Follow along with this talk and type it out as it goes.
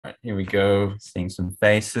here we go. Seeing some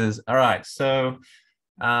faces. All right, so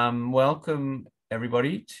welcome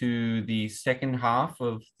everybody to the second half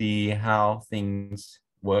of the How Things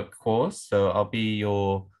Work course. So I'll be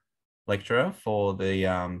your lecturer for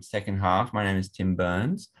the second half. My name is Tim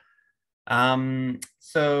Byrnes. What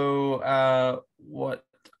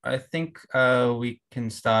I think we can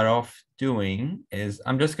start off doing is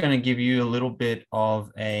I'm just going to give you a little bit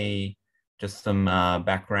of just some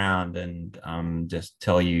background and just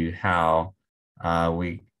tell you how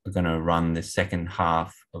we are going to run the second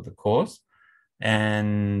half of the course.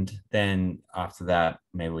 And then after that,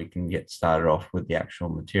 maybe we can get started off with the actual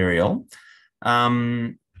material. All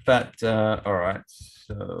right,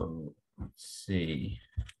 so let's see.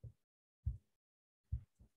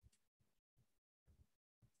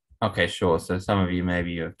 Okay, sure. So some of you,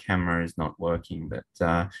 maybe your camera is not working, but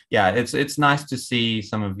yeah, it's nice to see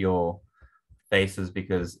some of your faces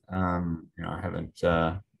because I haven't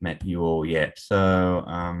met you all yet. So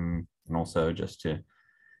and also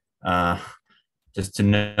uh, just to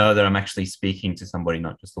know that I'm actually speaking to somebody,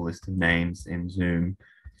 not just a list of names in Zoom.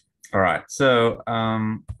 All right. So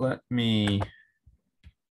let me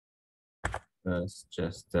first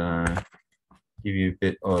just give you a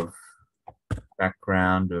bit of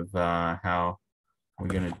background of how we're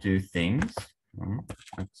going to do things.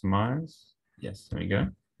 Maximize. Yes, there we go.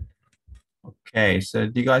 Okay, so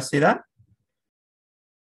do you guys see that?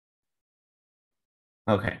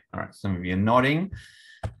 Okay, all right, some of you are nodding.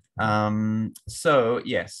 So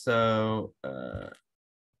yes, so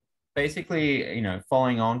basically,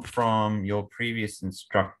 following on from your previous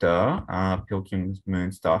instructor, Pilkington's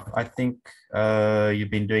Moon stuff, I think you've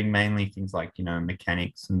been doing mainly things like,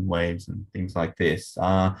 mechanics and waves and things like this.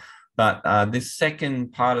 But this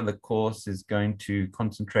second part of the course is going to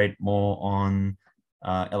concentrate more on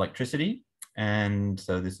electricity. And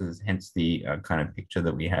so this is hence the kind of picture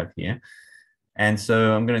that we have here. And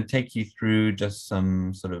so I'm going to take you through just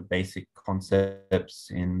some sort of basic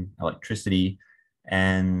concepts in electricity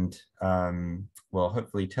and, well,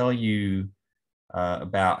 hopefully tell you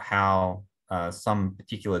about how some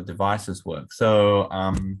particular devices work. So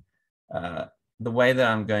the way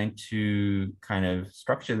that I'm going to kind of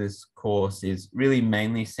structure this course is really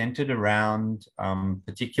mainly centered around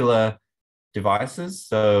particular devices.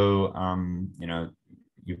 So,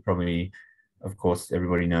 you probably, of course,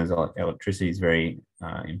 everybody knows electricity is very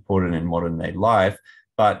important in modern day life.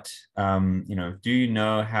 But, do you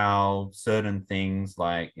know how certain things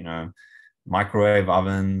like, microwave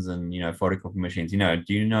ovens and, photocopy machines,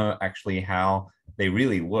 do you know actually how they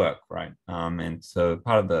really work, right? And so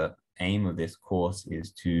part of the aim of this course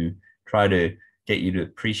is to try to get you to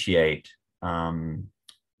appreciate,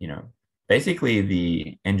 basically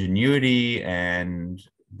the ingenuity and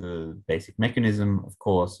the basic mechanism, of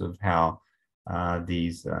course, of how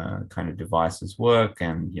these kind of devices work.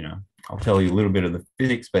 And, I'll tell you a little bit of the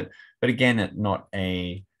physics, but again, at not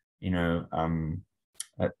a,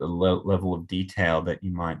 at the level of detail that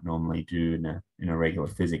you might normally do in a regular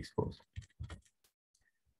physics course.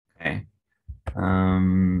 Okay.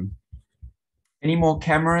 Any more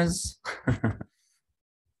cameras?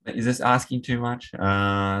 Is this asking too much?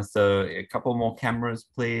 So a couple more cameras,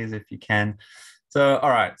 please, if you can. So, all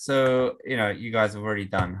right. So, you guys have already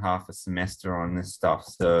done half a semester on this stuff.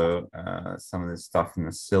 So some of this stuff in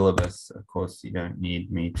the syllabus, of course, you don't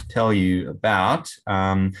need me to tell you about.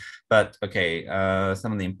 But okay,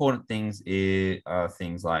 some of the important things are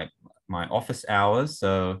things like my office hours.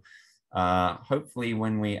 So hopefully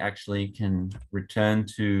when we actually can return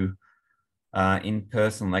to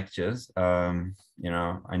in-person lectures, I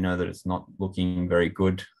know that it's not looking very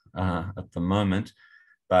good at the moment,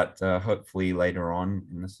 but hopefully later on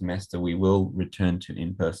in the semester, we will return to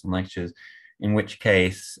in-person lectures, in which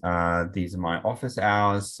case these are my office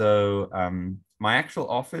hours. So my actual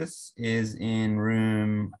office is in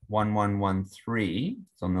room 1113.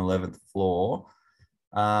 It's on the 11th floor.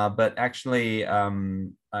 But actually,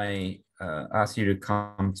 I asked you to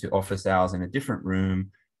come to office hours in a different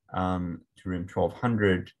room, to room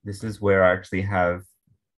 1200. This is where I actually have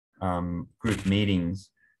group meetings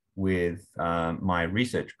with my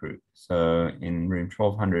research group. So in room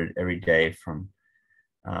 1200 every day from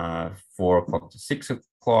 4 o'clock to 6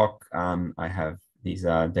 o'clock, I have these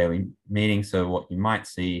daily meetings. So what you might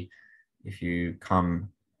see if you come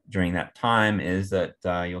during that time is that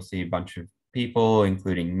you'll see a bunch of people,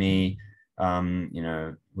 including me,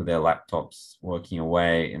 with their laptops working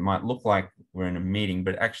away. It might look like we're in a meeting,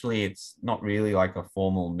 but actually it's not really like a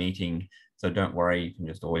formal meeting. So don't worry, you can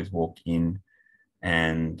just always walk in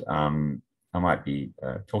and I might be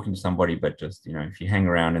talking to somebody, but just, if you hang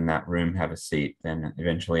around in that room, have a seat, then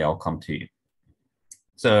eventually I'll come to you.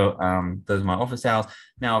 So those are my office hours.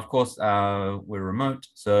 Now, of course, we're remote.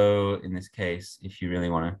 So in this case, if you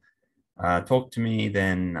really want to talk to me,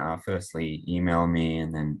 then firstly, email me,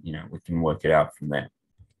 and then, we can work it out from there.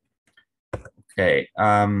 Okay.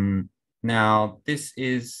 Now, this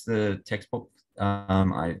is the textbook.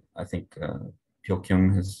 I think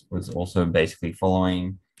Pyo-kyung was also basically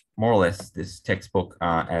following more or less this textbook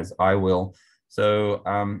as I will. So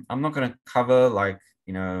I'm not going to cover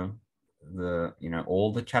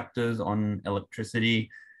all the chapters on electricity.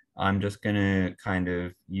 I'm just going to kind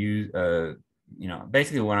of use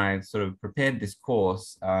basically when I sort of prepared this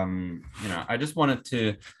course, I just wanted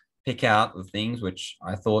to pick out the things which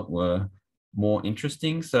I thought were more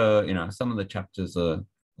interesting. So, some of the chapters are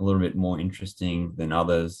a little bit more interesting than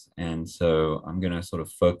others. And so I'm going to sort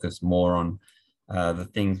of focus more on the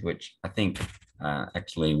things which I think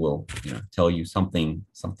actually will, tell you something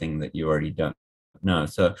that you already don't know.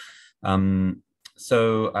 So,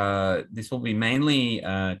 this will be mainly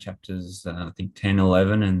chapters, I think 10,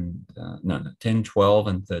 11, and no, 10, 12,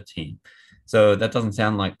 and 13. So that doesn't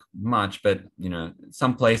sound like much, but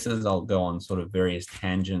some places I'll go on sort of various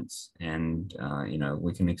tangents, and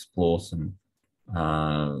we can explore some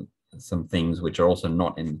things which are also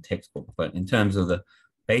not in the textbook. But in terms of the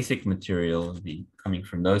basic material, it'll be coming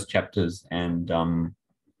from those chapters. And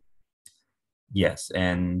yes,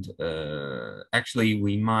 and actually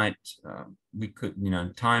we could,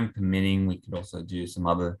 time permitting, we could also do some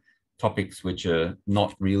other topics which are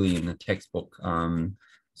not really in the textbook.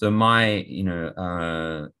 So my,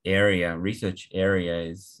 research area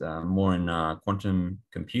is more in quantum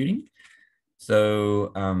computing.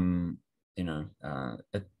 So,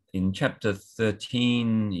 in chapter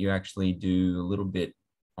 13, you actually do a little bit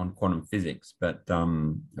on quantum physics, but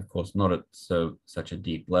of course not at such a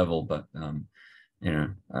deep level. But if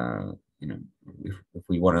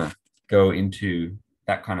we want to go into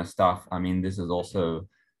that kind of stuff, I mean, this is also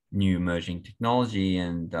new emerging technology,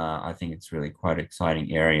 and I think it's really quite an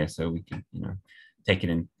exciting area. So we can, take it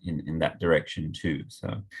in that direction too.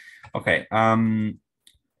 So, okay.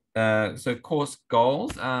 So course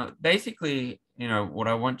goals. Basically, what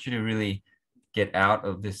I want you to really get out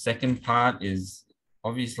of this second part is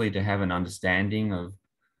obviously to have an understanding of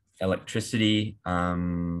electricity,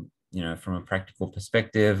 from a practical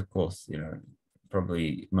perspective. Of course,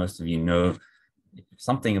 probably most of you know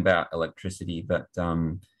something about electricity, but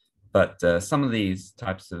some of these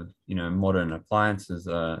types of, modern appliances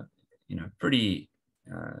are, pretty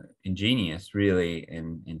ingenious really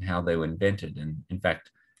in how they were invented. And in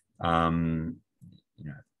fact,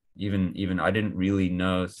 even I didn't really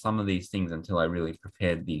know some of these things until I really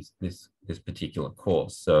prepared this particular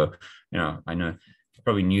course. So, I know I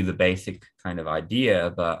probably knew the basic kind of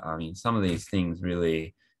idea, but I mean, some of these things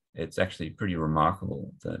really, it's actually pretty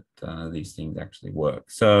remarkable that these things actually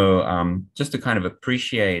work. So just to kind of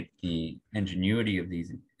appreciate the ingenuity of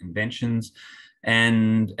these inventions.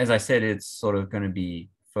 And as I said, it's sort of going to be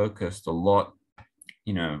focused a lot,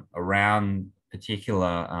 around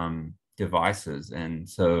particular devices. And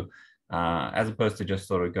so as opposed to just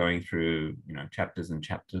sort of going through, chapters and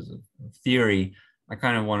chapters of theory, I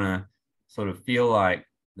kind of want to sort of feel like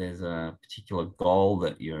there's a particular goal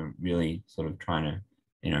that you're really sort of trying to,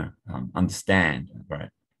 understand, right?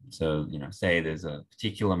 So, say there's a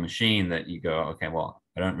particular machine that you go, okay, well,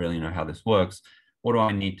 I don't really know how this works. What do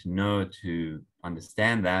I need to know to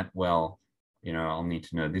understand that? Well, I'll need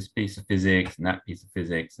to know this piece of physics and that piece of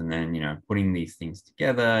physics. And then, putting these things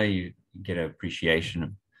together, you get an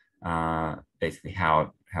appreciation of basically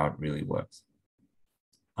how it really works.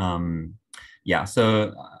 Yeah,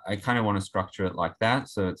 so I kind of want to structure it like that.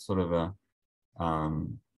 So it's sort of a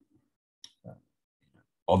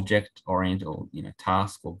object oriented, or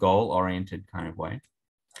task or goal oriented kind of way.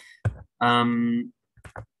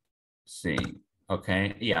 See,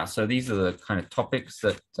 okay, yeah, so these are the kind of topics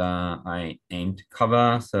that I aim to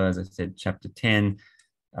cover. So as I said, chapter 10,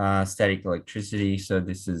 static electricity. So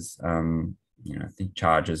this is I think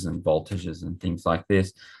charges and voltages and things like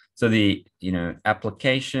this. So the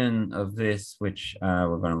application of this, which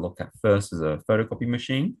we're going to look at first, is a photocopy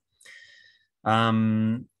machine.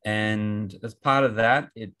 And as part of that,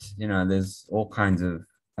 there's all kinds of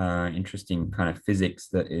interesting kind of physics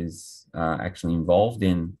that is actually involved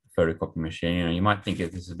in photocopy machine. You might think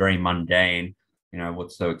this is very mundane,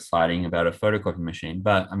 what's so exciting about a photocopy machine?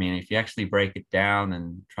 But I mean, if you actually break it down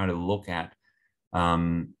and try to look at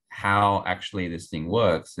how actually this thing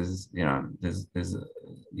works, there's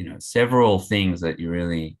several things that you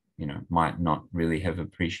really might not really have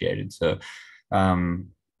appreciated. So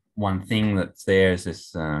one thing that's there is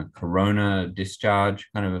this corona discharge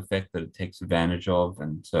kind of effect that it takes advantage of.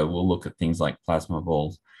 And so we'll look at things like plasma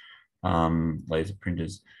balls, laser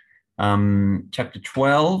printers. Chapter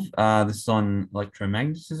 12, this is on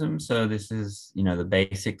electromagnetism. So this is, the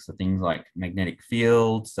basics of things like magnetic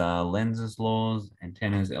fields, lenses laws,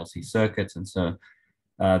 antennas, LC circuits. And so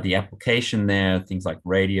the application there, things like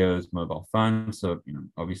radios, mobile phones. So,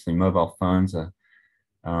 obviously mobile phones are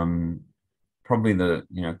probably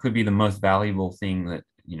could be the most valuable thing that,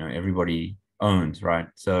 everybody owns, right?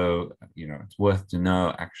 So, it's worth to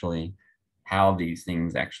know actually how these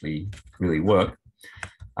things actually really work.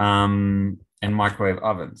 And microwave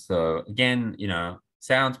ovens. So again,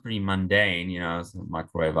 sounds pretty mundane, so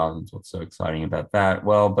microwave ovens, what's so exciting about that?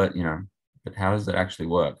 Well, but how does it actually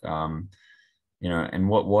work? And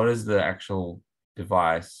what is the actual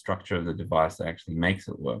device, structure of the device that actually makes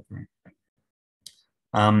it work, right?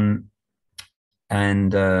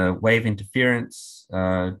 And wave interference,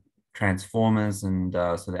 transformers, and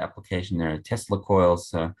so the application there are Tesla coils.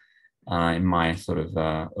 So in my sort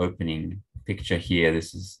of opening picture here,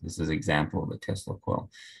 this is an example of a Tesla coil.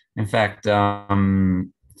 In fact,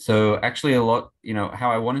 so actually a lot,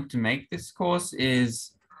 how I wanted to make this course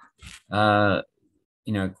is,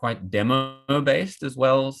 quite demo based as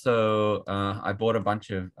well. So I bought a bunch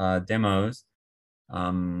of demos,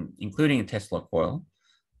 including a Tesla coil.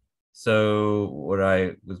 So what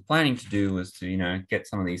I was planning to do was to, get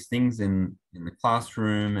some of these things in the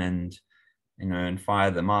classroom and, and fire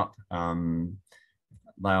them up.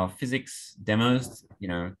 Our physics demos,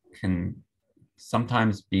 can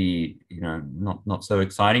sometimes be, not so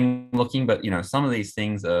exciting looking, but, some of these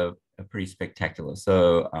things are pretty spectacular.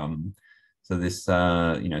 So, so this,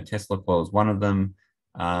 Tesla coil is one of them.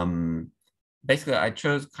 Basically, I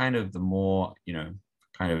chose kind of the more,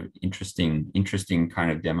 kind of interesting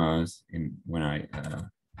kind of demos when I kind of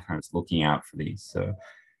was looking out for these. So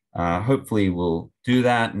hopefully we'll do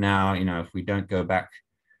that now. If we don't go back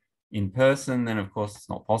in person, then of course it's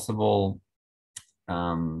not possible.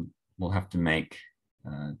 We'll have to make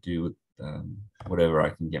do with whatever I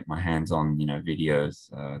can get my hands on, videos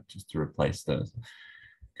just to replace those.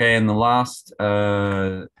 Okay, and the last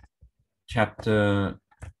chapter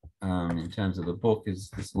in terms of the book is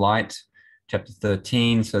this light, chapter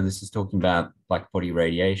 13. So this is talking about black body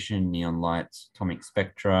radiation, neon lights, atomic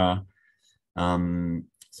spectra.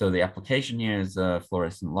 So the application here is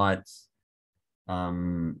fluorescent lights.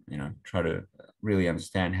 Try to really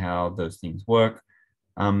understand how those things work.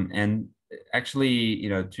 And actually,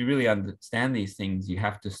 to really understand these things, you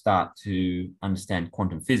have to start to understand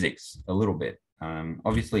quantum physics a little bit.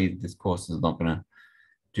 Obviously, this course is not going to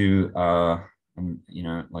do,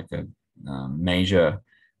 like a major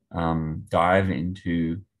dive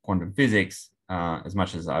into quantum physics as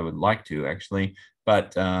much as I would like to, actually.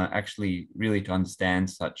 But actually, really to understand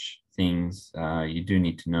such things, you do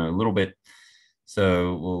need to know a little bit.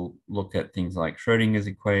 So we'll look at things like Schrodinger's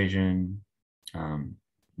equation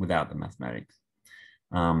without the mathematics.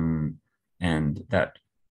 And that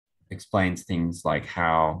explains things like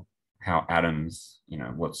how atoms,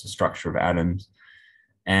 what's the structure of atoms,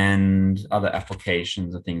 and other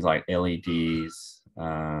applications of things like LEDs,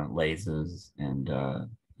 lasers, and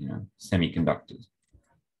semiconductors.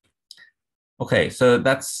 Okay, so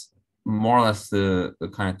that's more or less the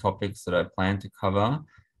kind of topics that I plan to cover.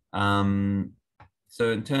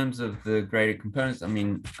 So in terms of the graded components,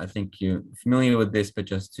 I think you're familiar with this, but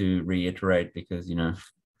just to reiterate, because,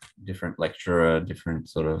 different lecturer, different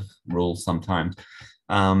sort of rules sometimes.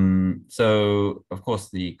 So of course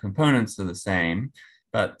the components are the same,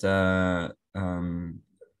 but,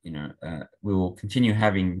 we will continue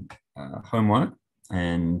having homework,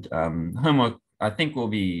 and homework I think will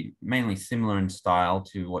be mainly similar in style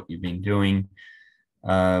to what you've been doing.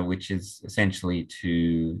 Which is essentially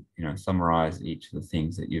to summarize each of the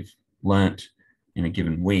things that you've learnt in a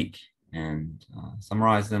given week and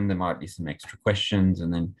summarize them. There might be some extra questions,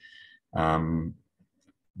 and then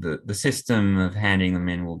the system of handing them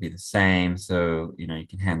in will be the same. So you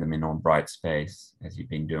can hand them in on Brightspace as you've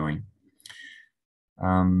been doing.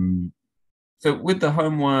 So with the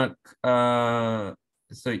homework, so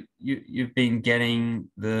you've been getting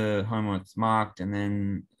the homeworks marked and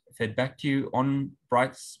then fed back to you on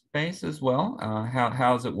Brightspace as well.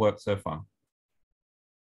 How's it worked so far?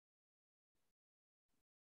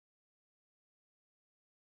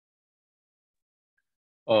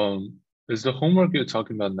 Is the homework you're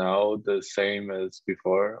talking about now the same as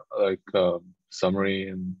before, like summary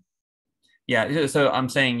and? Yeah, so I'm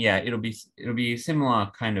saying, yeah, it'll be a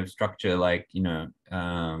similar kind of structure, like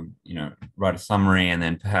write a summary and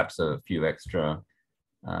then perhaps a few extra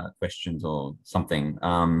questions or something.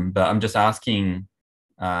 But I'm just asking,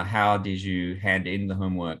 how did you hand in the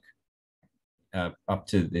homework up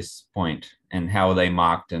to this point, and how are they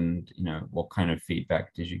marked, and what kind of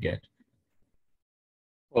feedback did you get?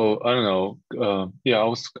 Oh, I don't know. Yeah, I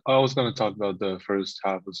was gonna talk about the first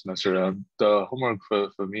half of the semester. The homework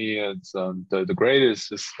for me, it's the grade is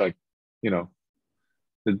just like, you know,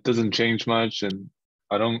 it doesn't change much, and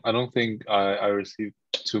I don't think I received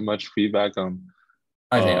too much feedback on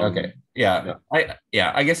I think okay, yeah.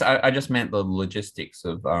 yeah. I guess I just meant the logistics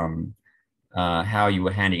of how you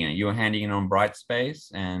were handing it. You were handing it on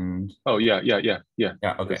Brightspace, and Oh yeah. yeah, okay, Yes,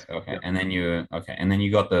 okay, yeah. and then you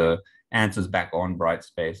got the answers back on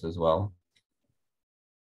Brightspace as well.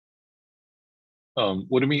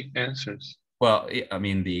 What do you mean answers? Well, I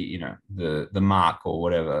mean the mark or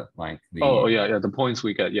whatever, like Oh, the yeah, the points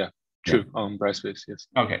we get, yeah. yeah. True. Brightspace, yes.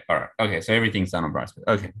 Okay, all right. Okay, so everything's done on Brightspace.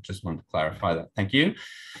 Okay, just wanted to clarify that. Thank you.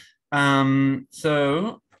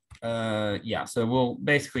 So yeah, so we'll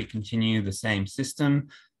basically continue the same system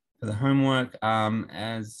for the homework.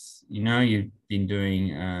 As you know, you've been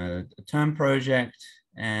doing a term project,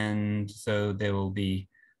 and so there will be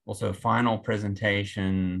also a final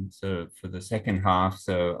presentation so for the second half.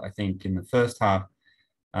 So I think in the first half,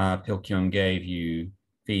 Pilkyung gave you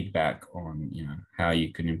feedback on how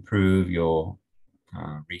you can improve your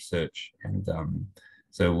research, and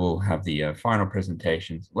so we'll have the final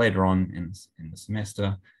presentations later on in the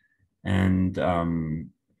semester, and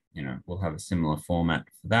we'll have a similar format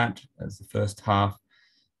for that as the first half.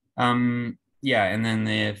 Yeah, and then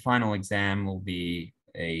the final exam will be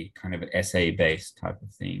a kind of essay based type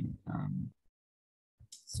of thing.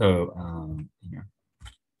 So yeah,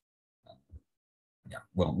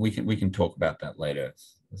 well, we can talk about that later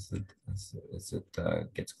as it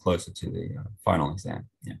gets closer to the final exam.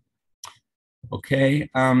 Yeah. Okay.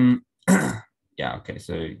 Yeah. Okay.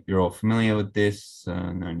 So you're all familiar with this.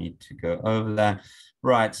 No need to go over that.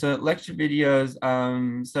 Right. So lecture videos.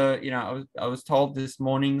 So I was told this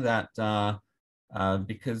morning that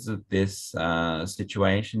because of this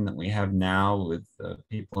situation that we have now with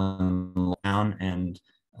people in lockdown, and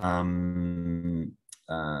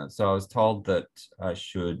so I was told that I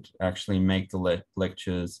should actually make the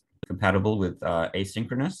lectures compatible with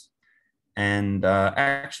asynchronous. And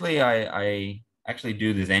actually, I actually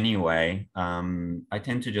do this anyway. I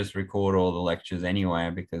tend to just record all the lectures anyway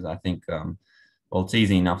because I think, well, it's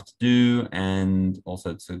easy enough to do, and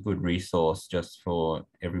also it's a good resource just for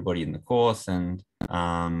everybody in the course. And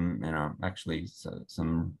actually,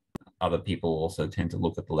 some other people also tend to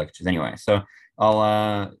look at the lectures anyway. So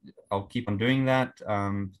I'll keep on doing that,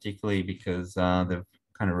 particularly because they've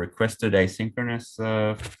kind of requested asynchronous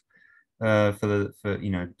for the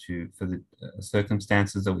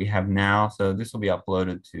circumstances that we have now. So this will be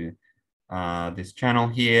uploaded to this channel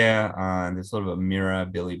here. There's sort of a mirror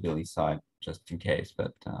Billy site just in case,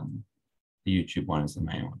 but the YouTube one is the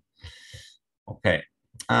main one. Okay.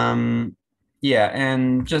 Yeah,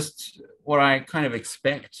 and just what I kind of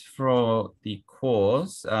expect for the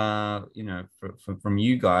course, from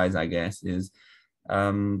you guys, I guess, is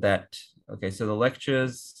that okay. So the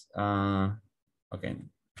lectures, okay,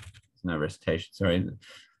 no recitation, sorry.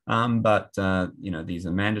 But these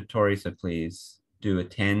are mandatory, so please do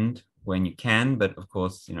attend when you can. But of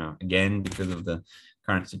course, again, because of the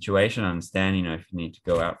current situation, I understand, if you need to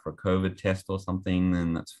go out for a COVID test or something,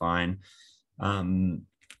 then that's fine.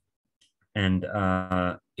 And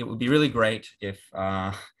it would be really great if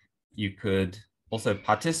you could also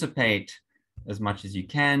participate as much as you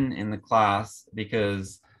can in the class,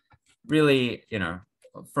 because really,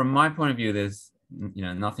 from my point of view, there's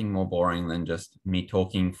nothing more boring than just me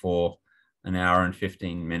talking for an hour and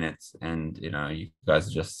 15 minutes, and you guys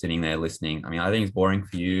are just sitting there listening. I mean, I think it's boring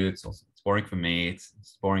for you, it's boring for me,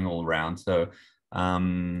 it's boring all around. So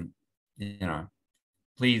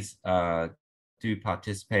please do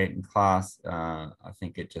participate in class. I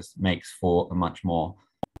think it just makes for a much more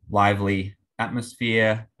lively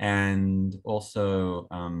atmosphere, and also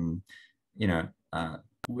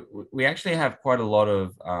we actually have quite a lot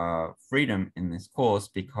of freedom in this course,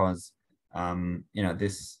 because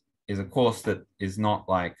this is a course that is not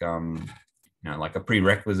like like a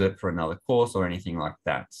prerequisite for another course or anything like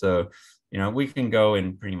that. So we can go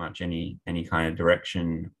in pretty much any kind of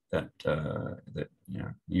direction that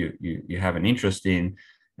you have an interest in.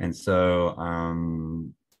 And so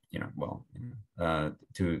well,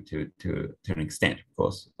 to an extent, of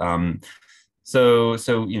course. So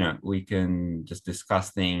we can just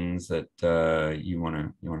discuss things that you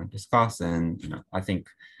want to discuss. And I think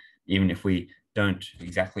even if we don't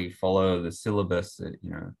exactly follow the syllabus,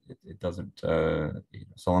 it doesn't, so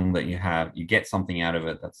long that you get something out of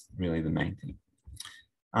it, that's really the main thing.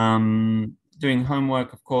 Doing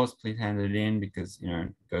homework, of course, please hand it in because,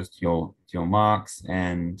 it goes to your marks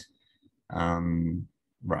and,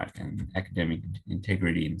 right, and academic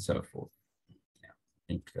integrity and so forth. Yeah, I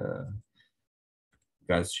think you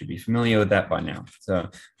guys should be familiar with that by now. So,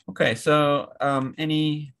 okay, so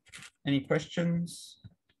any questions?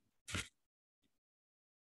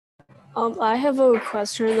 I have a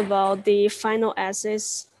question about the final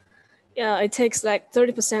essays. Yeah, it takes like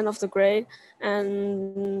 30% of the grade,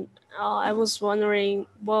 and I was wondering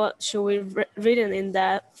what should we written in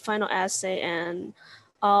that final essay, and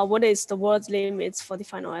what is the word limits for the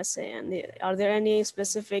final essay, and are there any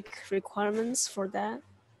specific requirements for that?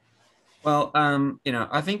 Well,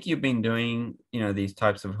 I think you've been doing, these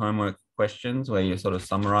types of homework questions where you're sort of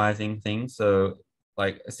summarizing things. So,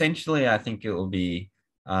 like, essentially, I think it will be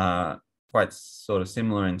quite sort of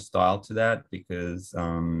similar in style to that because,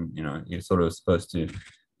 you're sort of supposed to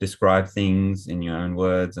describe things in your own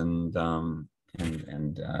words and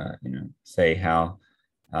say how,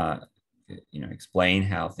 explain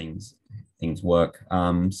how things work.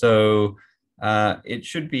 So it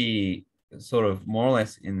should be sort of more or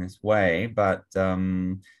less in this way, but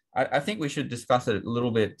I think we should discuss it a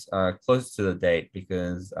little bit close to the date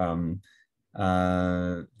because I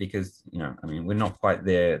mean, we're not quite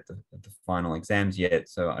there at the final exams yet,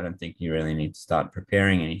 so I don't think you really need to start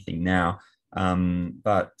preparing anything now.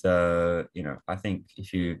 But I think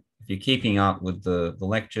if you're keeping up with the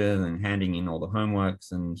lectures and handing in all the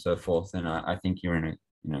homeworks and so forth, then I think you're in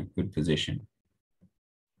a good position.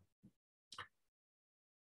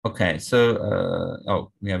 Okay, so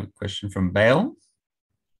we have a question from Bale.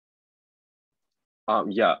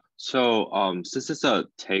 Yeah. So since it's a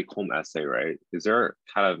take-home essay, right? Is there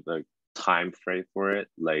kind of a time frame for it,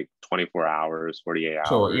 like 24 hours, 48 hours?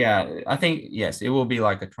 Sure, yeah. I think yes, it will be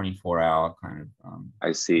like a 24-hour kind of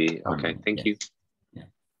I see. Okay, thank you. Yeah.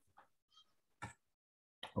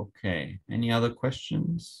 Okay. Any other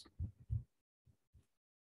questions?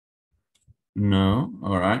 No.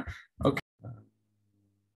 All right. Okay.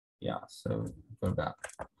 Yeah, so we've got about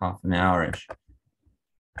half an hour-ish.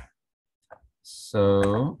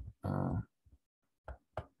 So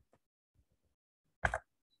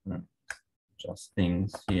adjust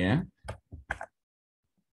things here.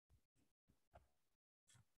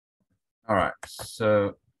 All right,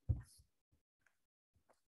 so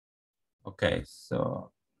okay,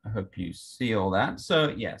 so I hope you see all that.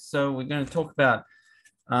 So yeah, so we're going to talk about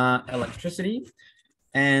electricity,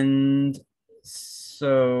 and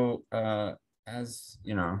so as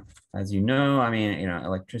you know, I mean,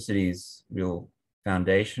 electricity is real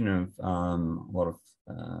foundation of a lot of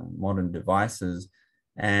modern devices,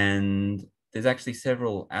 and there's actually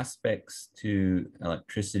several aspects to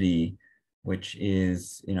electricity, which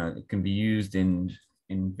is, it can be used in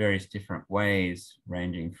various different ways,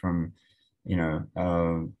 ranging from,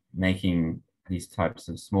 making these types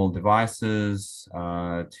of small devices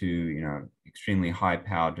to, extremely high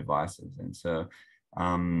power devices. And so,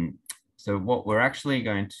 so what we're actually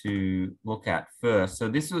going to look at first, so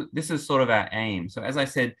this is sort of our aim. So as I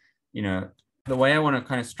said, the way I want to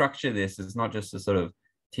kind of structure this is not just to sort of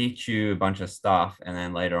teach you a bunch of stuff and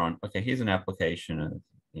then later on, okay, here's an application of,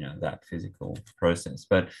 that physical process,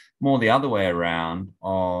 but more the other way around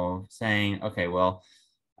of saying, okay, well,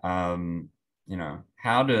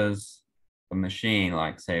 how does a machine,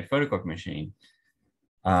 like say a photocopy machine,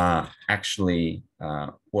 actually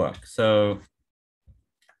work? So,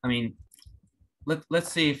 I mean, let's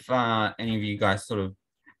see if any of you guys sort of,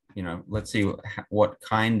 let's see what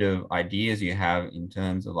kind of ideas you have in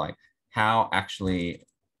terms of like how actually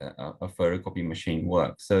a photocopy machine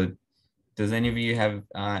works. So does any of you have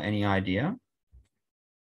any idea?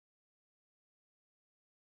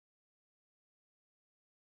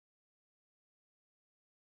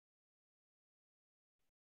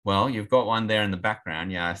 Well, you've got one there in the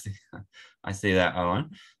background. Yeah, I see that, Owen.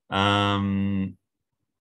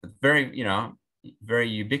 Very, very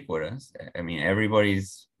ubiquitous. I mean,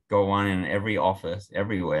 everybody's got one in every office,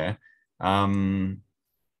 everywhere. But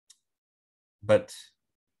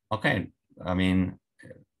okay, I mean,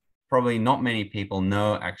 probably not many people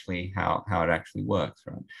know actually how it actually works,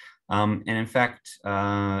 right? And in fact,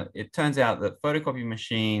 it turns out that photocopy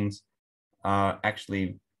machines are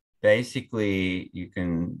actually basically, you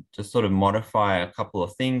can just sort of modify a couple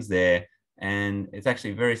of things there, and it's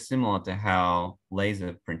actually very similar to how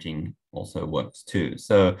laser printing also works too.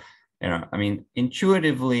 So, I mean,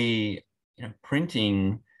 intuitively,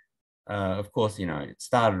 printing, of course, it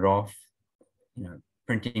started off,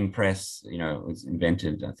 printing press, was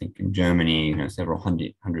invented, I think, in Germany, several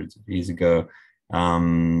hundreds of years ago.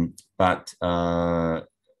 But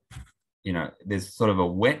there's sort of a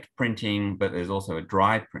wet printing, but there's also a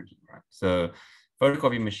dry printing, right? So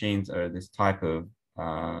photocopy machines are this type of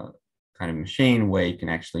kind of machine where you can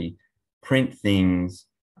actually print things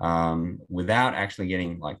without actually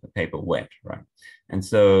getting like the paper wet, right? And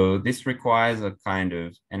so this requires a kind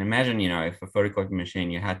of, and imagine, if a photocopy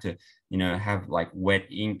machine, you had to, have like wet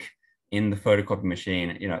ink in the photocopy machine,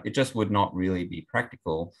 it just would not really be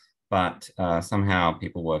practical. But somehow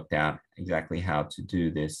people worked out exactly how to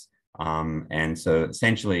do this. And so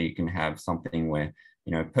essentially you can have something where,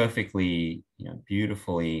 perfectly,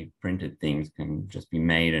 beautifully printed things can just be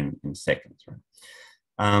made in seconds, right?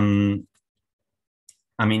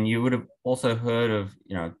 I mean, you would have also heard of,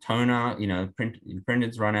 toner,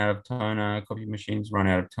 printers run out of toner, copy machines run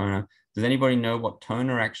out of toner. Does anybody know what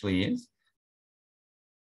toner actually is?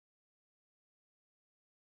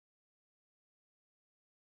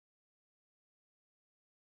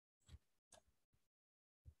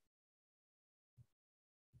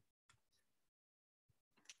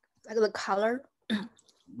 Like the color.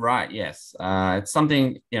 Right, yes. It's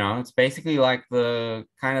something, it's basically like the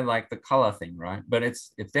kind of like the color thing, right? But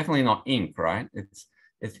it's definitely not ink, right? It's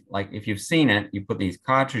like, if you've seen it, you put these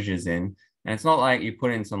cartridges in, and it's not like you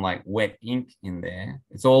put in some like wet ink in there.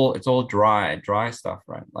 It's all dry stuff,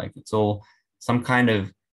 right? Like it's all some kind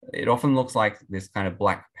of, it often looks like this kind of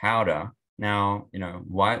black powder. Now,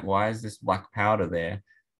 why is this black powder there?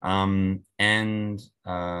 And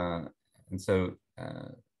so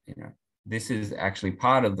this is actually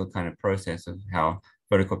part of the kind of process of how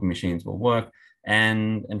photocopy machines will work.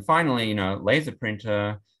 And finally, laser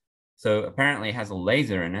printer. So apparently it has a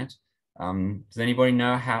laser in it. Does anybody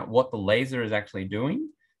know what the laser is actually doing?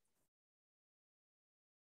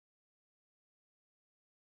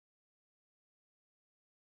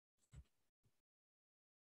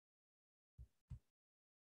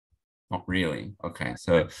 Not really. Okay.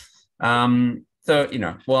 So,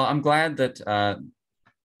 well, I'm glad that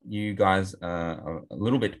you guys are a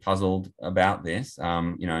little bit puzzled about this.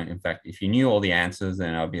 In fact, if you knew all the answers,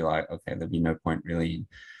 then I'd be like, okay, there'd be no point really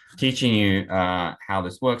teaching you how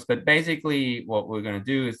this works. But basically, what we're going to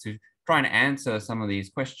do is to try and answer some of these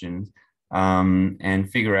questions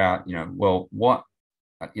and figure out, well, what,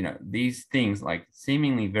 these things, like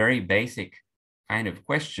seemingly very basic kind of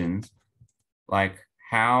questions, like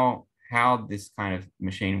how this kind of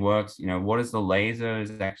machine works, what is the laser,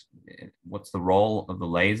 is actually, what's the role of the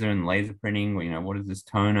laser in laser printing, what is this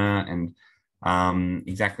toner, and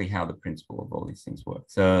exactly how the principle of all these things work.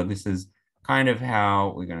 So this is kind of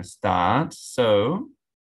how we're going to start. So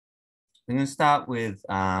I'm going to start with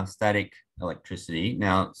static electricity.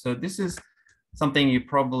 Now, so this is something you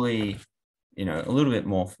probably, a little bit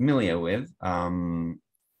more familiar with. For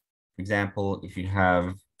example, if you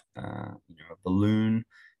have a balloon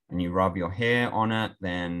and you rub your hair on it,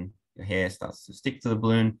 then your hair starts to stick to the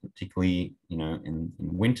balloon, particularly, in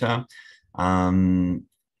winter. In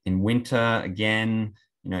winter, again,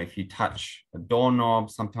 if you touch a doorknob,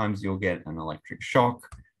 sometimes you'll get an electric shock.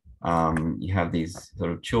 You have these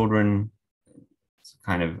sort of children,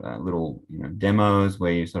 kind of little, demos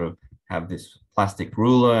where you sort of have this plastic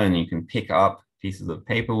ruler and you can pick up pieces of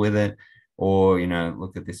paper with it. Or,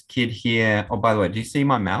 look at this kid here. Oh, by the way, do you see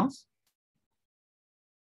my mouse?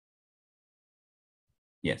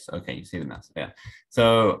 Yes, okay, you see the mouse, yeah.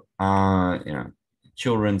 So,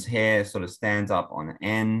 children's hair sort of stands up on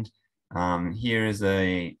end. Here is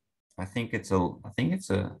I think it's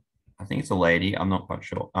a lady, I'm not quite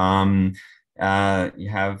sure. You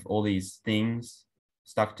have all these things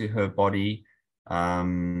stuck to her body.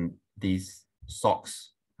 These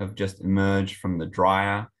socks have just emerged from the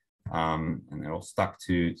dryer. And they're all stuck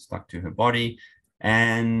to her body.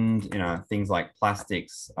 And things like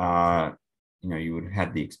plastics are, you would have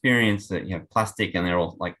had the experience that you have plastic and they're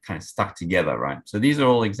all like kind of stuck together, right? So these are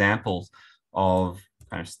all examples of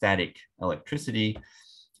kind of static electricity.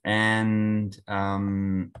 And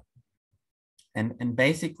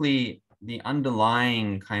basically the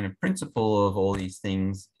underlying kind of principle of all these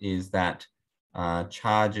things is that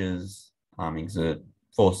charges exert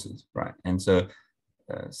forces, right? And so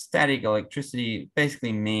static electricity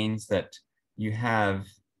basically means that you have,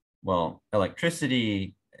 well,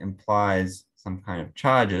 electricity implies some kind of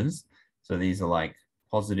charges. So these are like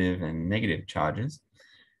positive and negative charges.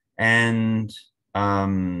 And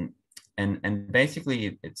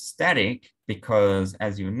basically it's static because,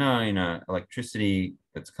 as you know, electricity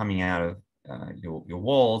that's coming out of your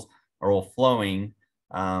walls are all flowing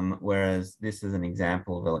Whereas this is an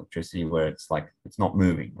example of electricity where it's like, it's not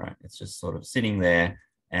moving, right? It's just sort of sitting there,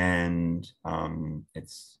 and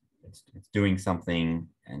it's doing something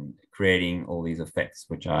and creating all these effects,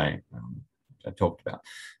 which I talked about.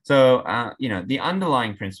 So, you know, the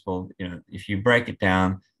underlying principle, you know, if you break it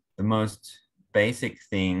down, the most basic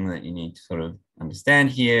thing that you need to sort of understand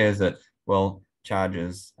here is that, well,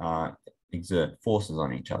 charges exert forces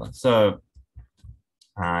on each other. So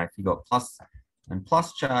if you've got plus and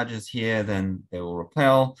plus charges here, then they will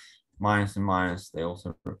repel. Minus and minus, they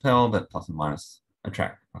also repel, but plus and minus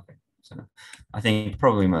attract. Okay, so I think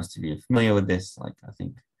probably most of you are familiar with this. Like, I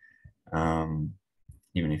think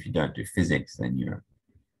even if you don't do physics, then you're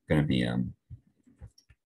going to be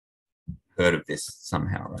heard of this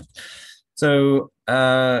somehow, right? So,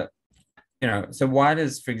 you know, so why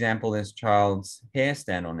does, for example, this child's hair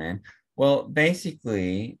stand on end? Well,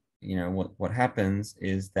 basically, you know, what happens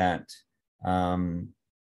is that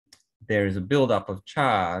there is a buildup of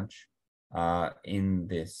charge in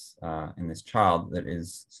this child that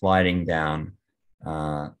is sliding down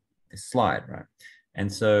this slide, right?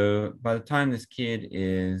 And so by the time this kid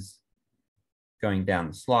is going down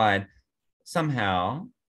the slide, somehow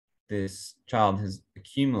this child has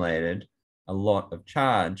accumulated a lot of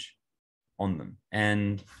charge on them.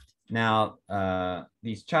 And now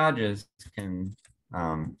these charges can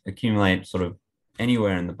accumulate sort of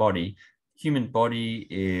anywhere in the body. Human body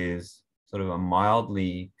is sort of a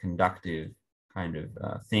mildly conductive kind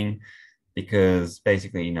of thing, because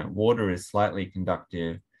basically, you know, water is slightly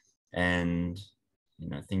conductive, and you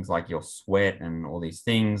know, things like your sweat and all these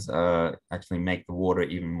things actually make the water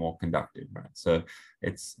even more conductive, right? So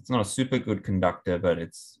it's not a super good conductor, but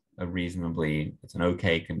it's an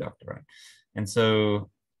okay conductor, right? And so,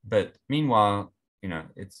 but meanwhile, you know,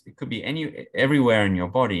 it could be everywhere in your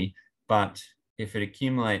body, but if it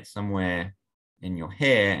accumulates somewhere in your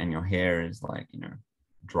hair, and your hair is like, you know,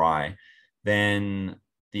 dry, then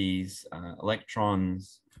these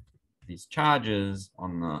electrons, these charges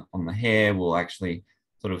on the hair will actually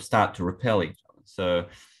sort of start to repel each other. So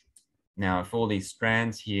now if all these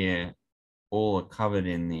strands here all are covered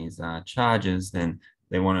in these charges, then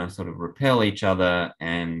they want to sort of repel each other,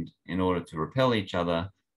 and in order to repel each other,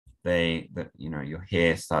 you know, your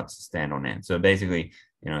hair starts to stand on end. So basically,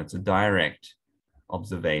 you know, it's a direct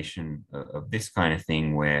observation of this kind of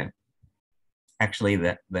thing, where actually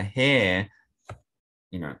the hair,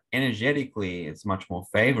 you know, energetically, it's much more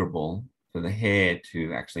favorable for the hair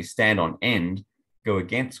to actually stand on end, go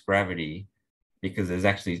against gravity, because there's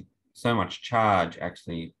actually so much charge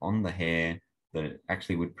actually on the hair that it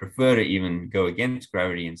actually would prefer to even go against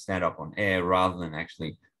gravity and stand up on air, rather than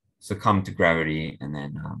actually succumb to gravity and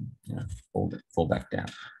then you know, fall back down.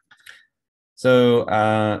 So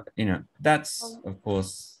you know, that's of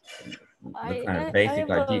course the kind of basic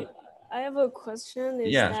idea. I have a question.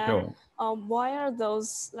 Is Yeah, that sure. why are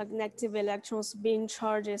those like negative electrons being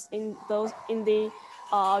charged in the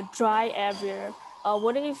dry area?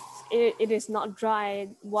 What if it is not dry?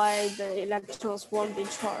 Why the electrons won't be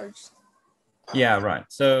charged? Yeah, right.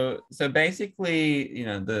 So basically, you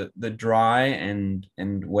know, the dry and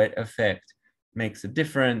wet effect makes a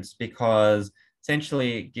difference, because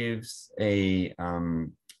essentially it gives a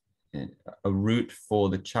route for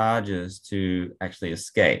the charges to actually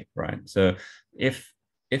escape, right? So if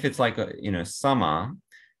it's like a, you know, summer,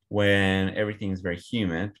 when everything is very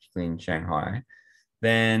humid, particularly in Shanghai,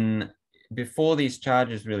 then before these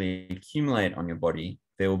charges really accumulate on your body,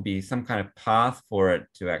 there will be some kind of path for it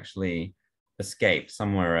to actually escape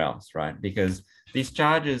somewhere else, right? Because these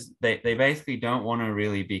charges, they basically don't want to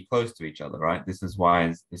really be close to each other, right? This is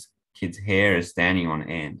why this kid's hair is standing on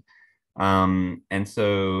end. And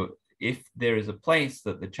so if there is a place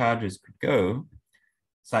that the charges could go,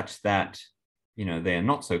 such that, you know, they're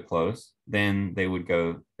not so close, then they would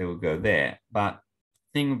go there. But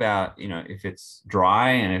thing about, you know, if it's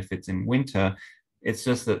dry and if it's in winter, it's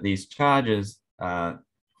just that these charges,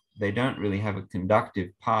 they don't really have a conductive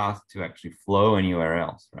path to actually flow anywhere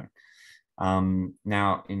else, right?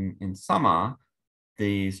 Now in summer,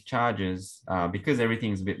 these charges, because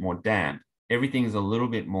everything's a bit more damp, everything's a little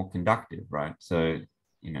bit more conductive, right? So,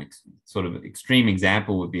 you know, sort of extreme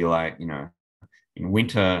example would be like, you know, in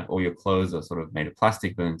winter, all your clothes are sort of made of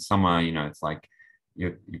plastic, but in summer, you know, it's like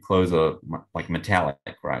your clothes are like metallic,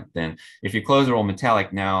 right? Then if your clothes are all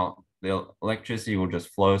metallic, now the electricity will just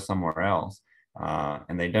flow somewhere else,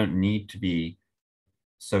 and they don't need to be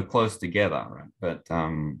so close together, right? But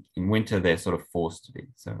in winter, they're sort of forced to be.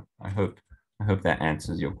 So I hope that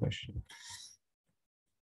answers your question.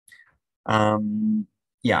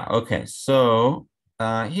 Yeah, okay. So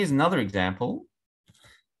here's another example.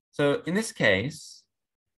 So in this case,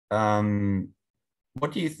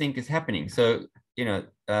 what do you think is happening? So, you know,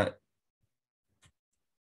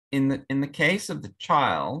 in the case of the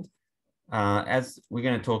child, as we're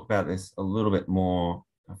going to talk about this a little bit more,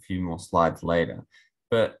 a few more slides later,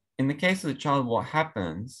 but in the case of the child, what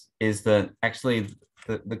happens is that actually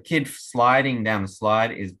the kid sliding down the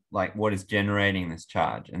slide is like what is generating this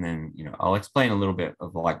charge. And then, you know, I'll explain a little bit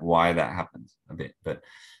of like why that happens a bit, but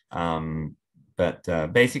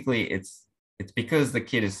basically it's because the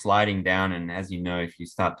kid is sliding down. And as you know, if you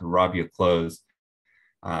start to rub your clothes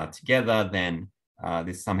together, then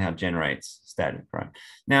this somehow generates static, right?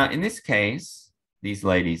 Now, in this case, these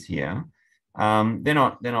ladies here, they're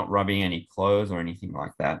not rubbing any clothes or anything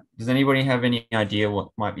like that. Does anybody have any idea what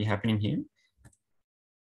might be happening here?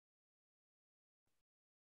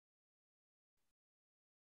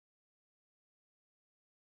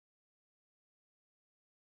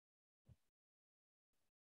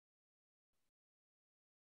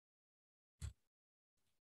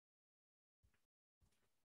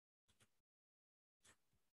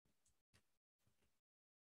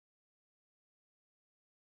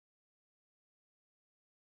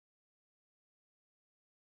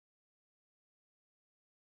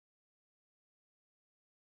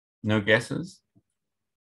 No guesses?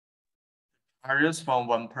 Charges from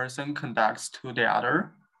one person conducts to the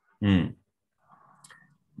other.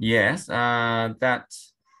 Yes,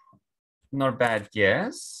 that's not a bad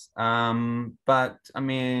guess. But I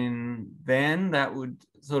mean, then that would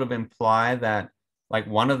sort of imply that like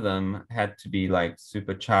one of them had to be like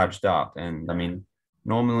super charged up. And I mean,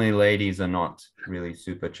 normally ladies are not really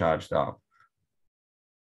super charged up.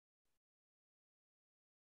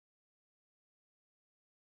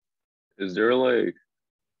 Is there like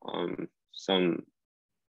some,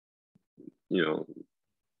 you know,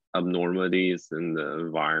 abnormalities in the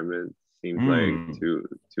environment? Seems like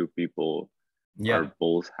two people are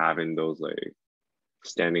both having those like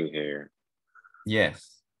standing hair.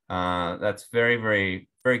 Yes, that's very, very,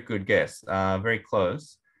 very good guess. Very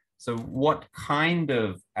close. So what kind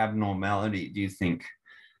of abnormality do you think?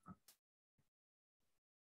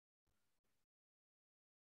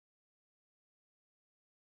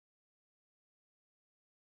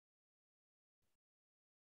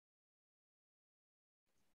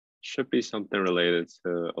 Should be something related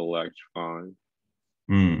to electron.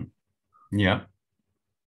 Yeah.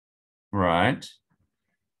 Right.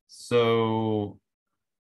 So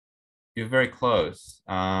you're very close.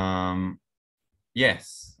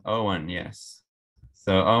 Yes, Owen, yes.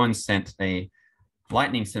 So Owen sent a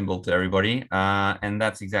lightning symbol to everybody, and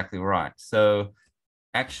that's exactly right. So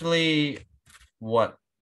actually, what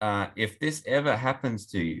if this ever happens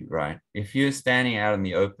to you, right? If you're standing out in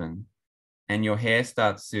the open and your hair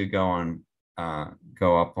starts to go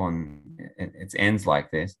up on its ends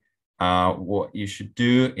like this, what you should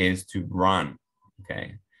do is to run,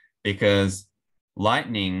 okay? Because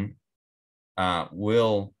lightning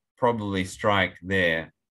will probably strike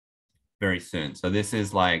there very soon. So this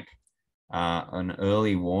is like an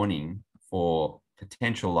early warning for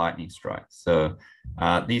potential lightning strikes. So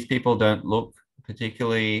these people don't look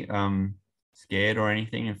particularly scared or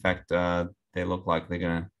anything. In fact, they look like they're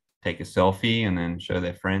going to take a selfie and then show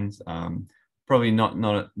their friends. Probably not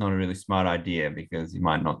a really smart idea because you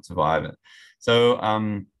might not survive it. So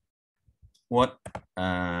what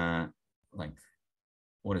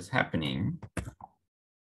is happening?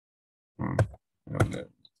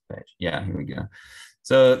 Yeah, here we go.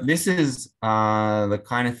 So this is the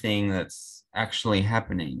kind of thing that's actually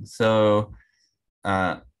happening. So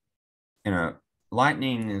you know,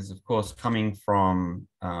 lightning is of course coming from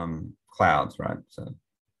clouds, right? So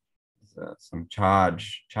some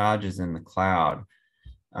charges in the cloud,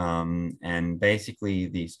 and basically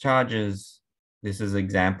these charges. This is an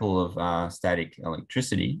example of static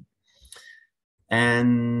electricity,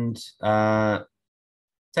 and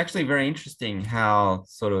it's actually very interesting how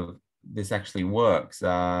sort of this actually works. You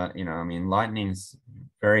know, I mean, lightning is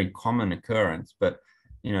very common occurrence, but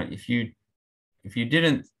you know, if you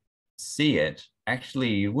didn't see it, actually,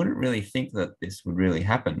 you wouldn't really think that this would really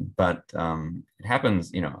happen. But it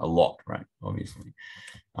happens, you know, a lot, right? Obviously,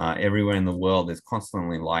 everywhere in the world, there's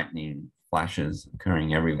constantly lightning flashes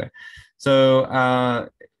occurring everywhere. So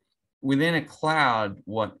within a cloud,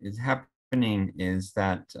 what is happening is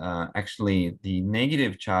that actually the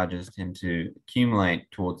negative charges tend to accumulate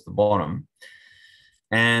towards the bottom,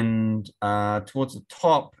 and towards the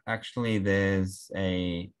top, actually, there's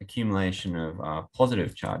a accumulation of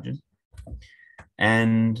positive charges.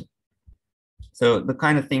 And so the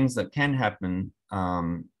kind of things that can happen,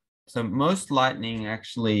 so most lightning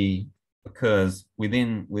actually occurs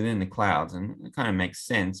within the clouds, and it kind of makes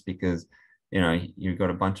sense because you've got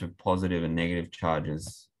a bunch of positive and negative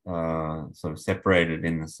charges sort of separated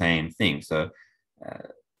in the same thing. So,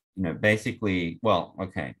 basically, well,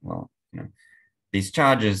 okay, well, these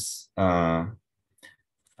charges can't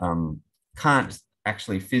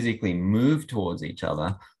actually physically move towards each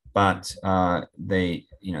other, but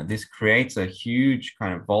this creates a huge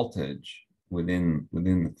kind of voltage within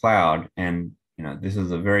the cloud, and this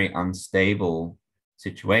is a very unstable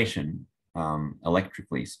situation,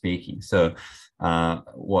 electrically speaking. So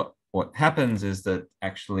what happens is that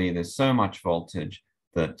actually there's so much voltage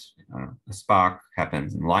that a spark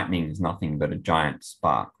happens, and lightning is nothing but a giant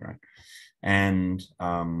spark, right? And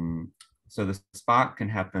so the spark can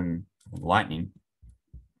happen, lightning,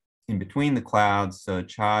 in between the clouds, so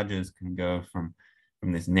charges can go from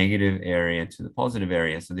this negative area to the positive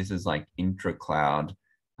area. So this is like intra-cloud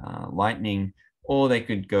lightning, or they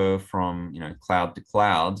could go from cloud to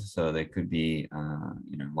cloud. So there could be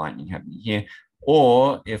lightning happening here,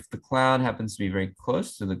 or if the cloud happens to be very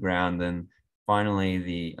close to the ground, then finally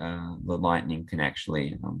the lightning can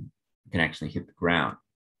actually hit the ground.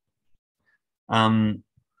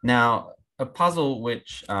 Now, a puzzle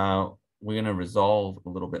which we're going to resolve a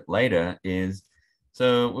little bit later is,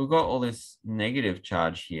 so we've got all this negative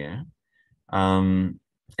charge here.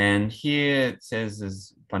 And here it says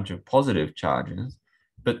there's a bunch of positive charges,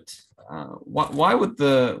 but why would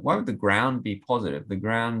the ground be positive? The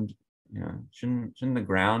ground, shouldn't the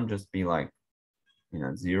ground just be like,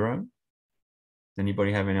 0? Does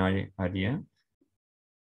anybody have any idea?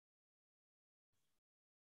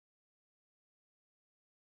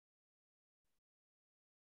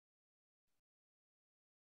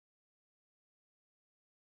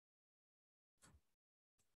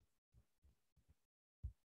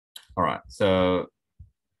 All right, so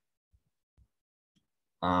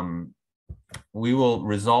we will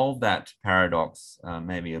resolve that paradox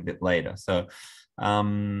maybe a bit later. So,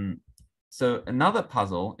 so another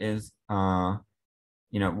puzzle is,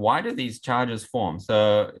 why do these charges form?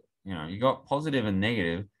 So, you got positive and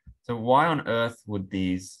negative. So why on earth would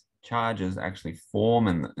these charges actually form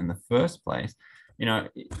in the first place?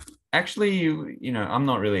 Actually, I'm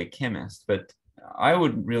not really a chemist, but I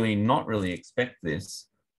would really not really expect this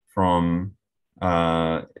from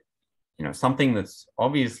something that's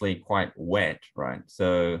obviously quite wet, right?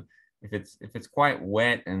 So if it's quite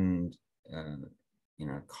wet and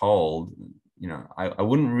cold, I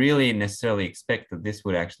wouldn't really necessarily expect that this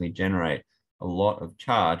would actually generate a lot of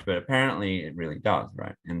charge, but apparently it really does,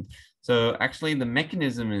 right? And so actually the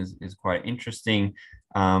mechanism is quite interesting.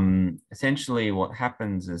 Essentially what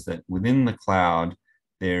happens is that within the cloud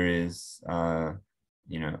there is a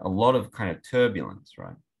lot of kind of turbulence,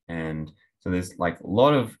 right? And so there's like a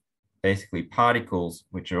lot of basically particles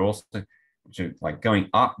which are like going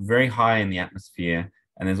up very high in the atmosphere,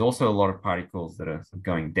 and there's also a lot of particles that are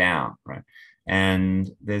going down, right? And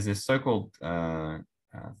there's this so-called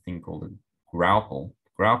thing called a graupel.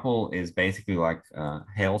 Graupel is basically like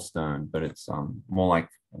hailstone, but it's more like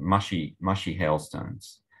mushy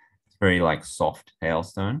hailstones. It's very like soft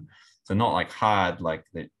hailstone, so not like hard like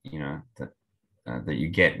that that you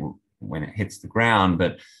get when it hits the ground,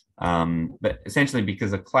 but essentially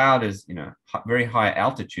because a cloud is very high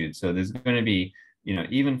altitude, so there's going to be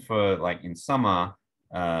even for like in summer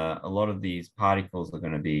a lot of these particles are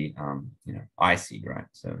going to be icy, right?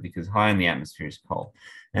 So because high in the atmosphere is cold,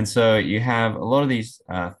 and so you have a lot of these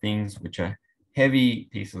things which are heavy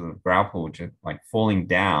pieces of graupel which are like falling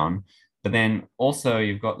down, but then also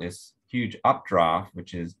you've got this huge updraft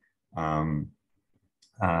which is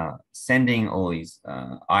sending all these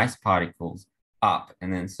ice particles up,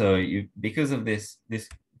 and then so because of this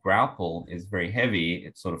graupel is very heavy,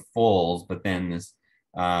 it sort of falls, but then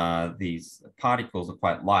these particles are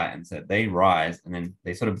quite light, and so they rise, and then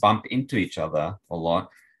they sort of bump into each other a lot,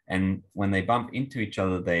 and when they bump into each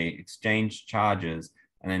other they exchange charges,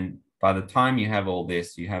 and then by the time you have all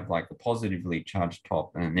this, you have like a positively charged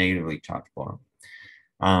top and a negatively charged bottom,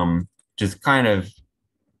 just kind of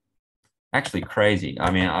actually crazy. I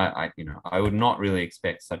mean, I would not really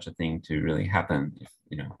expect such a thing to really happen if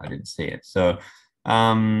I didn't see it. So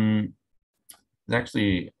there's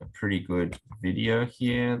actually a pretty good video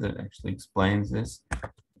here that actually explains this.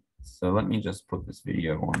 So let me just put this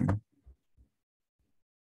video on.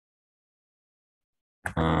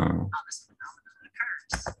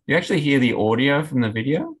 You actually hear the audio from the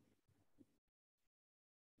video?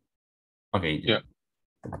 Okay. Yeah.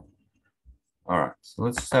 All right, so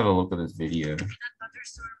let's just have a look at this video.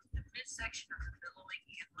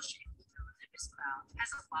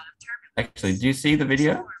 Actually, do you see the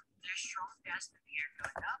video?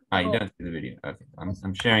 You don't see the video. Okay,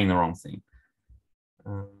 I'm sharing the wrong thing.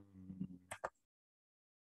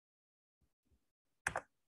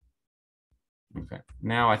 Okay,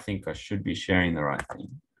 now I think I should be sharing the right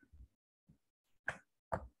thing.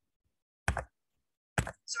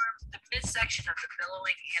 The midsection of the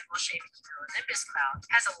billowing anvil-shaped cumulonimbus cloud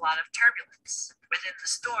has a lot of turbulence. Within the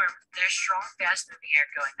storm, there's strong, fast-moving air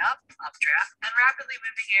going up, updraft, and rapidly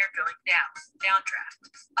moving air going down,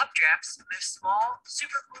 downdraft. Updrafts move small,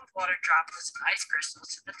 supercooled water droplets and ice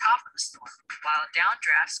crystals to the top of the storm, while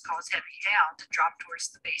downdrafts cause heavy hail to drop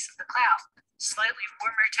towards the base of the cloud. Slightly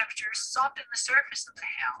warmer temperatures soften the surface of the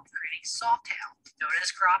hail, creating soft hail, known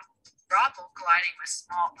as graupel. Graupel colliding with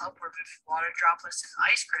small upward moving water droplets and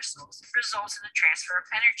ice crystals results in a transfer of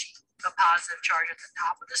energy, a positive charge at the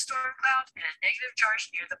top of the storm cloud and a negative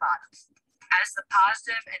charge near the bottom. As the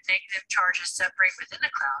positive and negative charges separate within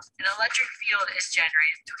the cloud, an electric field is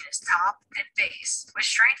generated between its top and base,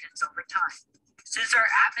 which strengthens over time. Since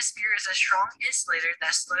our atmosphere is a strong insulator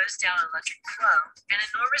that slows down electric flow, an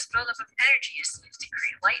enormous buildup of energy is needed to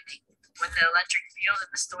create lightning. When the electric field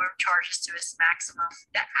in the storm charges to its maximum,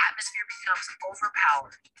 the atmosphere becomes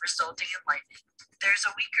overpowered, resulting in lightning. There's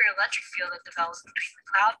a weaker electric field that develops between the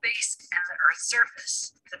cloud base and the Earth's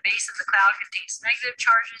surface. The base of the cloud contains negative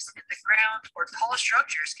charges, and the ground or tall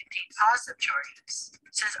structures contain positive charges.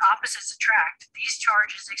 Since opposites attract, these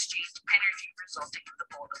charges exchange energy, resulting in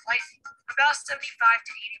the bolt of lightning. About 75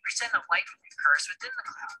 to 80% of lightning occurs within the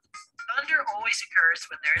cloud. Thunder always occurs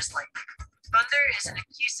when there is lightning. Thunder is an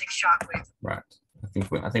acoustic shock wave. Right.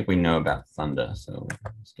 I think we know about thunder, so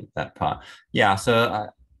let's skip that part. Yeah. So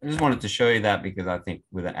I just wanted to show you that because I think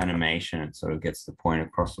with an animation, it sort of gets the point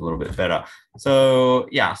across a little bit better. So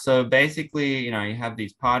yeah. So basically, you have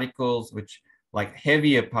these particles which like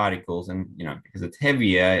heavier particles, and because it's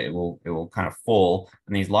heavier, it will kind of fall,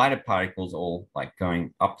 and these lighter particles all like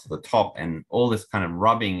going up to the top, and all this kind of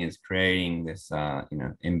rubbing is creating this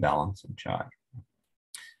imbalance in charge.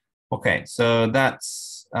 Okay, so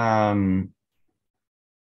that's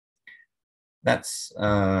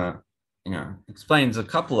explains a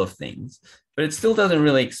couple of things, but it still doesn't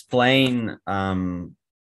really explain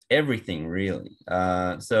everything really.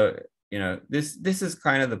 So this is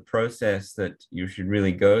kind of the process that you should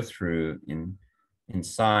really go through in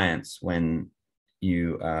science when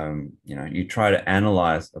you you try to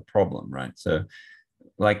analyze a problem, right? So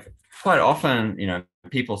like quite often,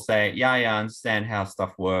 people say, yeah, I understand how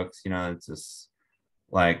stuff works. It's just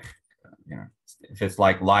like, if it's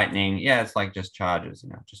like lightning, yeah, it's like just charges,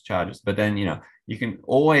 just charges. But then, you can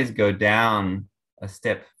always go down a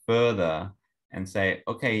step further and say,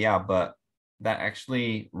 okay, yeah, but that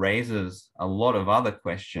actually raises a lot of other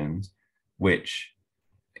questions, which,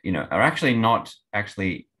 are actually not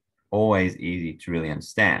actually always easy to really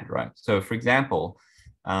understand, right? So for example,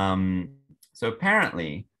 so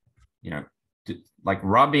apparently, like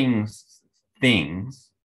rubbing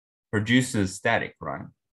things produces static, right?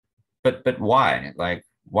 But why? Like,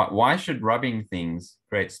 why should rubbing things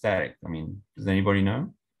create static? I mean, does anybody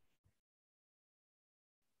know?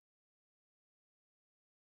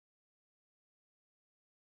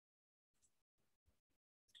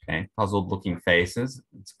 Okay, puzzled looking faces.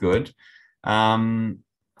 It's good.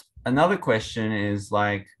 Another question is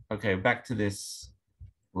like, okay, back to this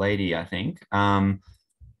lady, I think.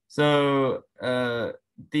 So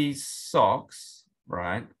these socks,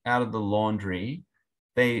 right, out of the laundry,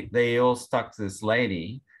 they all stuck to this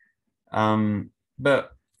lady.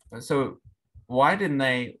 But so why doesn't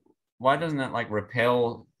it like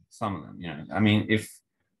repel some of them? I mean, if,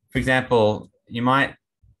 for example, you might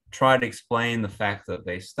try to explain the fact that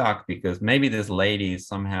they stuck because maybe this lady is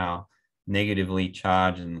somehow negatively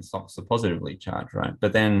charged and the socks are positively charged, right?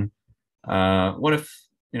 But then what if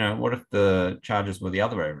the charges were the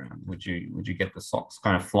other way around? Would you get the socks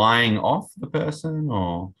kind of flying off the person,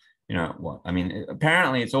 or what? I mean,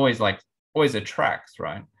 apparently it's always attracts,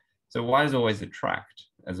 right? So why does it always attract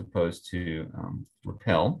as opposed to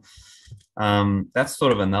repel? That's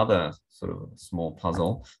sort of another sort of small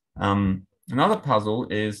puzzle. Another puzzle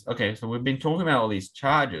is, okay, so we've been talking about all these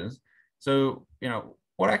charges. So,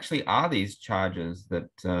 what actually are these charges that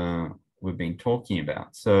we've been talking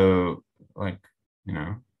about? So, like,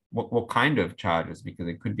 what kind of charges? Because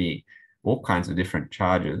it could be all kinds of different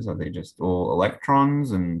charges. Are they just all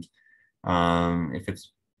electrons? And if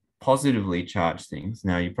it's positively charged things,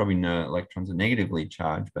 now you probably know electrons are negatively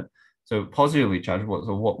charged, but so positively charged,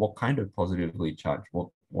 what kind of positively charged?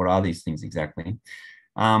 What are these things exactly?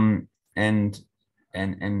 And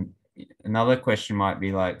another question might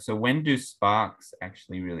be like, so when do sparks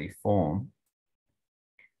actually really form?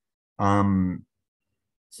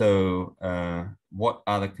 So what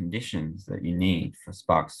are the conditions that you need for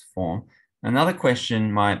sparks to form? Another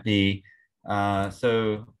question might be,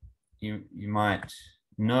 so you might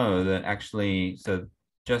know that actually, so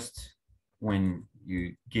just when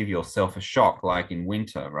you give yourself a shock, like in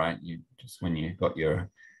winter, right? You just when you got your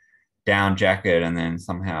down jacket and then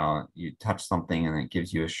somehow you touch something and it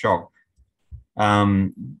gives you a shock.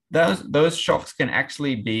 Those shocks can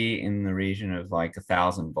actually be in the region of like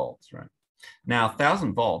 1,000 volts, right? Now,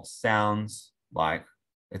 1,000 volts sounds like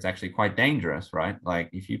it's actually quite dangerous, right? Like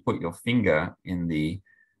if you put your finger in the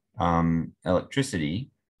electricity,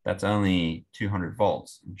 that's only 200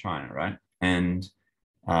 volts in China, right? And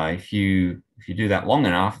if you do that long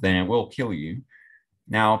enough, then it will kill you.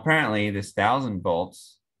 Now, apparently, this 1,000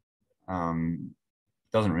 volts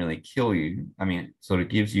doesn't really kill you. I mean, it sort of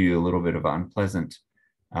gives you a little bit of unpleasant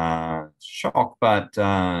shock, but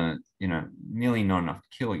nearly not enough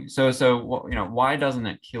to kill you. So what, why doesn't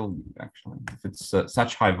it kill you actually? If it's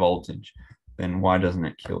such high voltage, then why doesn't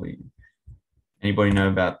it kill you? Anybody know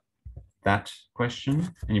about that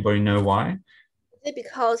question? Anybody know why? Is it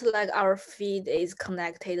because like our feet is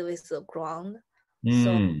connected with the ground,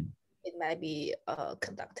 so it might be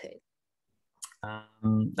conducted?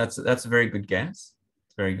 That's a very good guess.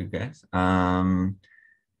 It's a very good guess.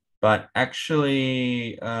 But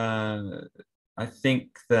actually, I think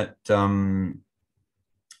that in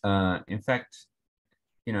fact,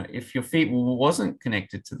 if your feet wasn't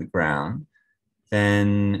connected to the ground,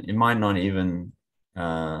 then it might not even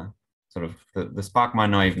sort of the spark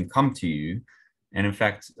might not even come to you. And in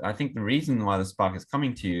fact, I think the reason why the spark is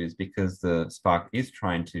coming to you is because the spark is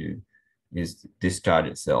trying to discharge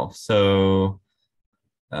itself. So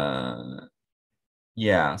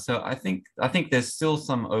yeah, so I think there's still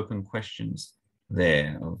some open questions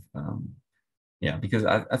there of yeah, because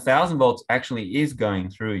 1,000 volts actually is going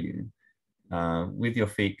through you with your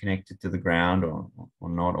feet connected to the ground or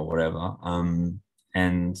not or whatever.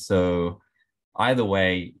 And so either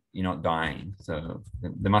way, you're not dying. So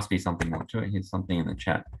there must be something more to it. Here's something in the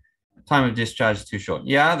chat. Time of discharge is too short.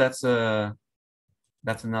 Yeah, that's a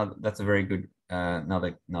very good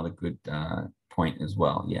another good point as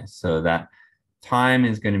well. Yes, so that time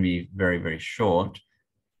is going to be very, very short.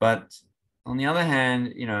 But on the other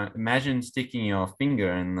hand, imagine sticking your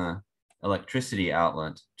finger in the electricity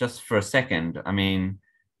outlet just for a second. I mean,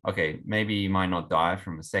 okay, maybe you might not die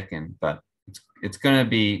from a second, but it's going to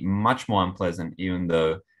be much more unpleasant, even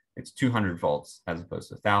though it's 200 volts as opposed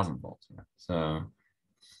to 1,000 volts. Right? So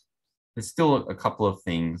there's still a couple of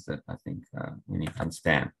things that I think we need to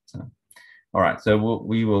understand. So, all right, so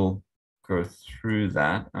we will go through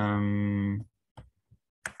that. Let's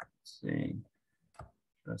see.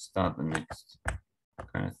 Should I start the next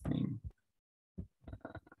kind of thing?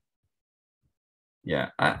 Yeah,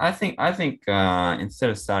 I think instead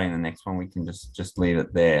of starting the next one, we can just leave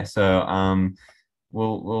it there. So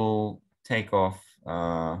we'll take off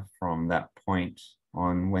from that point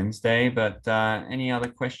on Wednesday. But any other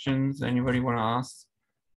questions anybody want to ask?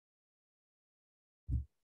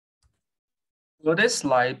 Will this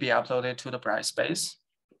slide be uploaded to the Brightspace?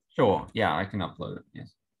 Sure. Yeah, I can upload it.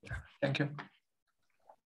 Yes. Thank you.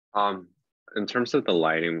 In terms of the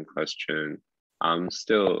lighting question, I'm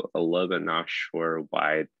still a little bit not sure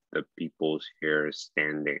why the people's here is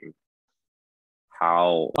standing.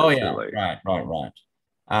 How? Oh yeah, right.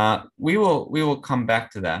 We will come back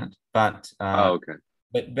to that, but okay.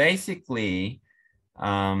 But basically,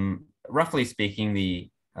 roughly speaking, the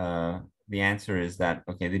answer is that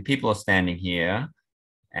okay, the people are standing here,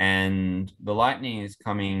 and the lightning is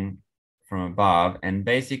coming from above, and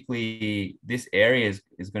basically this area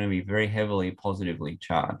is going to be very heavily positively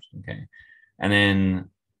charged. Okay, and then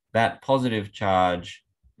that positive charge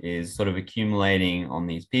is sort of accumulating on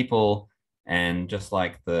these people, and just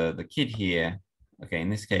like the kid here, okay, in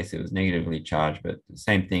this case it was negatively charged, but the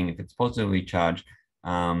same thing, if it's positively charged,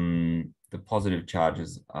 the positive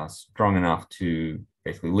charges are strong enough to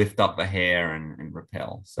basically lift up the hair and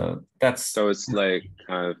repel. So it's like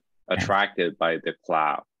kind of attracted by the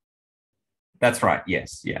cloud. That's right.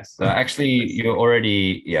 Yes. So actually, you're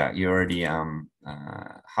already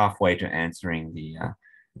halfway to answering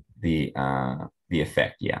the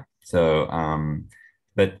effect. Yeah. So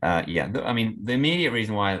but yeah, I mean, the immediate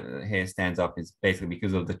reason why the hair stands up is basically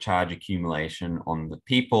because of the charge accumulation on the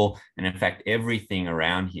people, and in fact, everything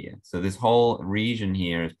around here. So this whole region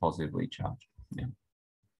here is positively charged. Yeah.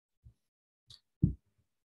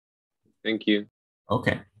 Thank you.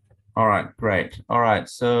 Okay. All right. Great. All right.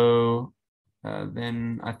 So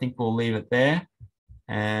then I think we'll leave it there,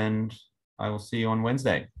 and I will see you on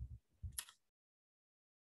Wednesday.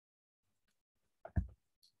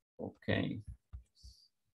 Okay.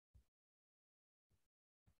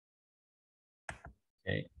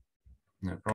 Okay. No problem.